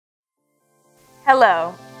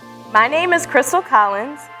Hello, my name is Crystal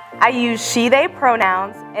Collins. I use she/they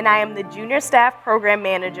pronouns, and I am the Junior Staff Program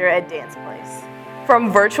Manager at Dance Place.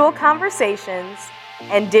 From virtual conversations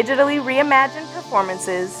and digitally reimagined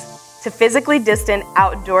performances to physically distant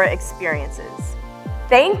outdoor experiences.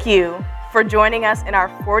 Thank you for joining us in our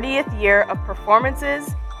 40th year of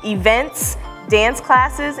performances, events, dance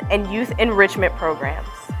classes, and youth enrichment programs.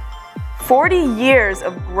 40 years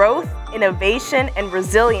of growth, innovation, and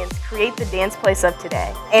resilience create the Dance Place of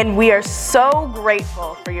today, and we are so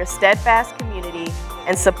grateful for your steadfast community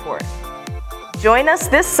and support. Join us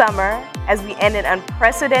this summer as we end an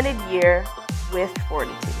unprecedented year with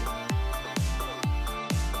Fortitude.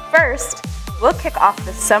 First, we'll kick off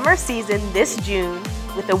the summer season this June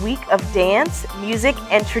with a week of dance, music,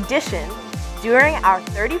 and tradition during our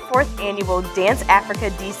 34th annual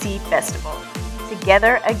DanceAfrica DC Festival.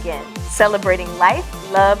 Together again, celebrating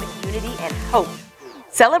life, love, unity, and hope.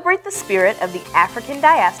 Celebrate the spirit of the African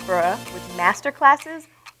diaspora with masterclasses,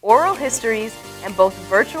 oral histories, and both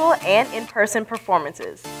virtual and in-person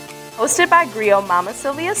performances. Hosted by Griot Mama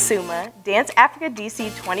Sylvia Suma, DanceAfrica DC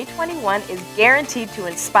 2021 is guaranteed to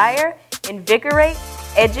inspire, invigorate,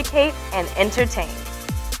 educate, and entertain.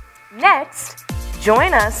 Next,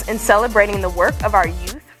 join us in celebrating the work of our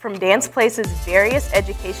youth from Dance Place's various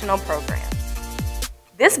educational programs.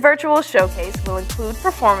 This virtual showcase will include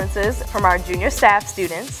performances from our junior staff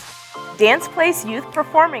students, Dance Place Youth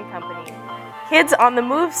Performing Company, Kids on the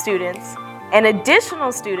Move students, and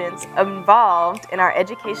additional students involved in our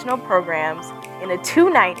educational programs in a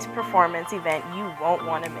 2-night performance event you won't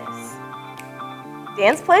want to miss.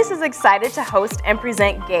 Dance Place is excited to host and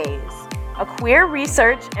present Gaze, a queer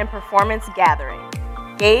research and performance gathering.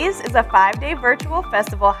 Gaze is a 5-day virtual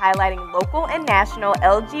festival highlighting local and national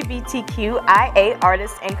LGBTQIA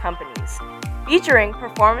artists and companies, featuring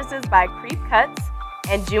performances by Creep Cuts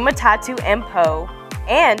and Jumatatu Mpo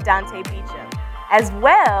and Dante Beecham, as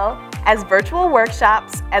well as virtual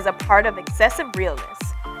workshops as a part of Excessive Realness,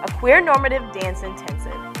 a queer normative dance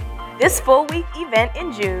intensive. This full-week event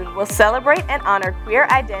in June will celebrate and honor queer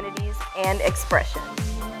identities and expression.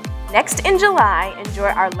 Next in July, enjoy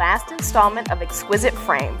our last installment of Exquisite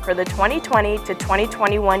Frame for the 2020 to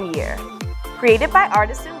 2021 year. Created by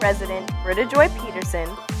artist-in-resident Britta Joy Peterson,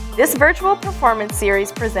 this virtual performance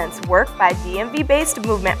series presents work by DMV-based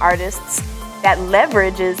movement artists that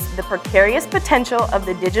leverages the precarious potential of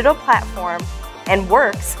the digital platform and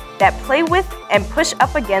works that play with and push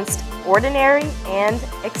up against ordinary and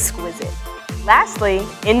exquisite. Lastly,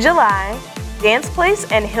 in July, Dance Place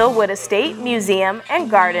and Hillwood Estate Museum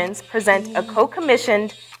and Gardens present a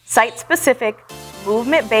co-commissioned, site-specific,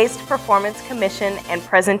 movement-based performance commission and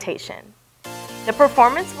presentation. The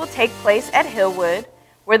performance will take place at Hillwood,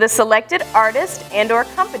 where the selected artist and/or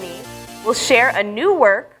company will share a new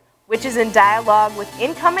work which is in dialogue with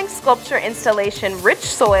incoming sculpture installation Rich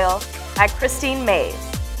Soil by Christine Mays,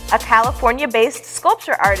 a California-based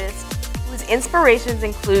sculpture artist whose inspirations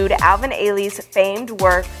include Alvin Ailey's famed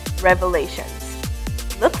work, Revelations.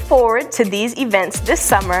 Look forward to these events this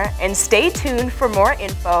summer and stay tuned for more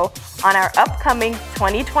info on our upcoming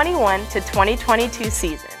 2021 to 2022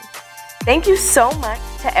 season. Thank you so much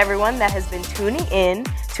to everyone that has been tuning in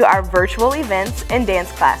to our virtual events and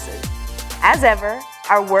dance classes. As ever,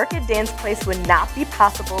 our work at Dance Place would not be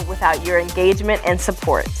possible without your engagement and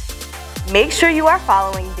support. Make sure you are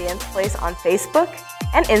following Dance Place on Facebook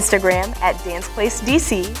and Instagram at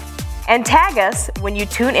DancePlaceDC and tag us when you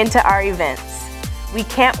tune into our events. We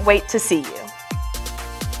can't wait to see you.